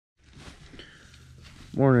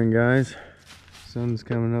Morning, guys. Sun's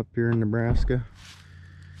coming up here in Nebraska.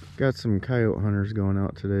 Got some coyote hunters going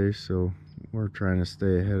out today, so we're trying to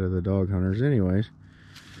stay ahead of the dog hunters anyways.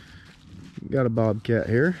 Got a bobcat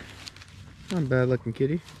here. Not a bad looking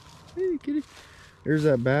kitty. Hey kitty. There's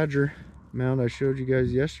that badger mound I showed you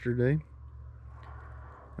guys yesterday.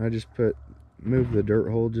 I just moved the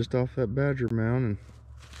dirt hole just off that badger mound, and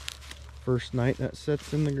first night that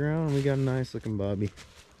sets in the ground, and we got a nice looking bobby.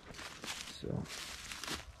 So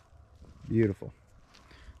beautiful.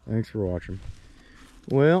 Thanks for watching.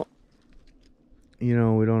 Well, you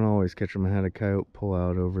know, we don't always catch them. I had a coyote pull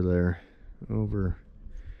out over there, over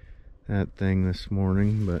that thing this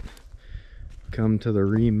morning, but come to the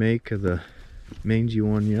remake of the mangy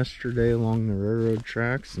one yesterday along the railroad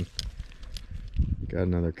tracks, and got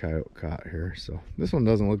another coyote caught here. So this one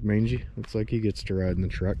doesn't look mangy. Looks like he gets to ride in the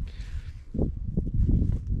truck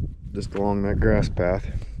just along that grass path.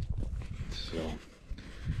 So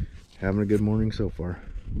having a good morning so far.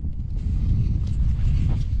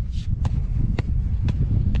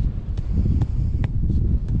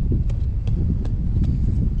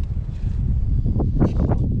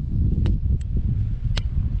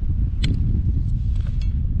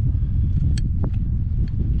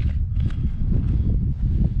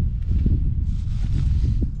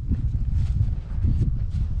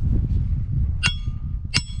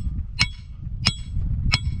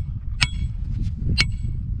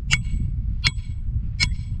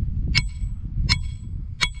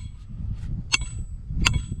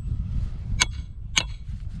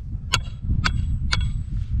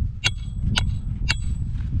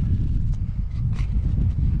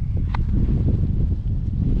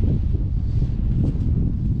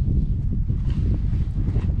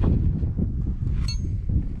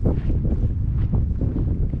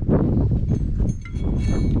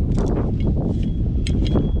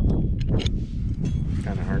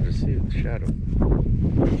 Kind of hard to see with the shadow.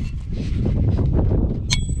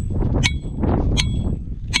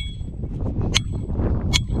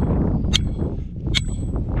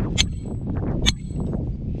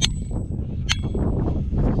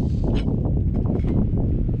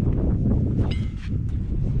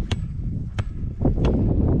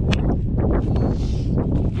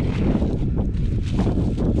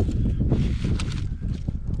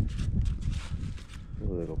 A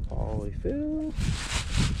little polyfill.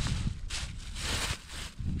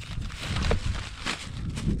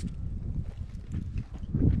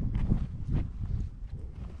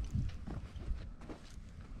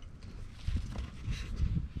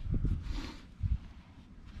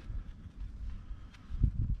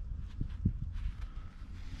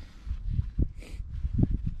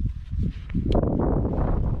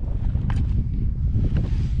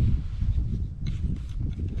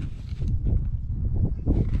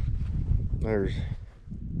 There's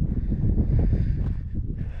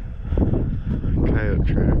coyote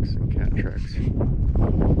tracks and cat tracks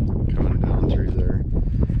coming down through there.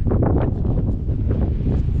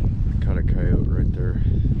 I caught a coyote right there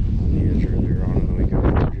on the edge earlier on in the week. I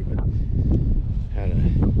told you, but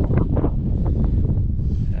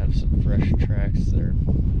had some fresh tracks there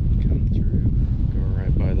coming through, going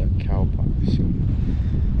right by that cow pile. So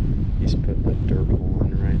he's put the dirt hole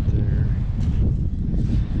in right there.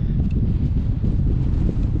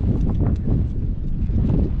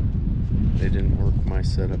 They didn't work my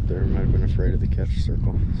set up there. Might have been afraid of the catch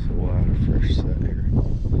circle, so we'll add a fresh set here. I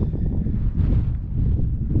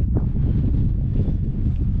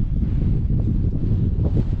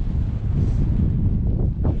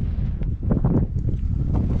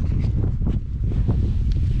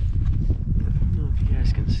don't know if you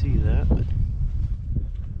guys can see that, but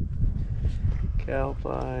cow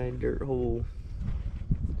pie, dirt hole,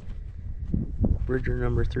 Bridger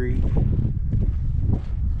number 3.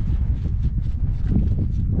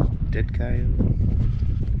 Dead coyote.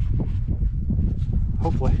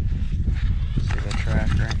 Hopefully. See the track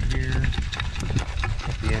right here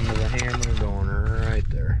at the end of the hammer going right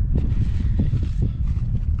there.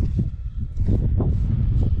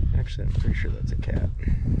 Actually, I'm pretty sure that's a cat.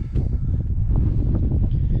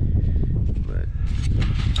 But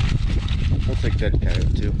we'll take dead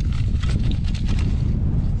coyote too.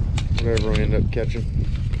 Whatever we end up catching.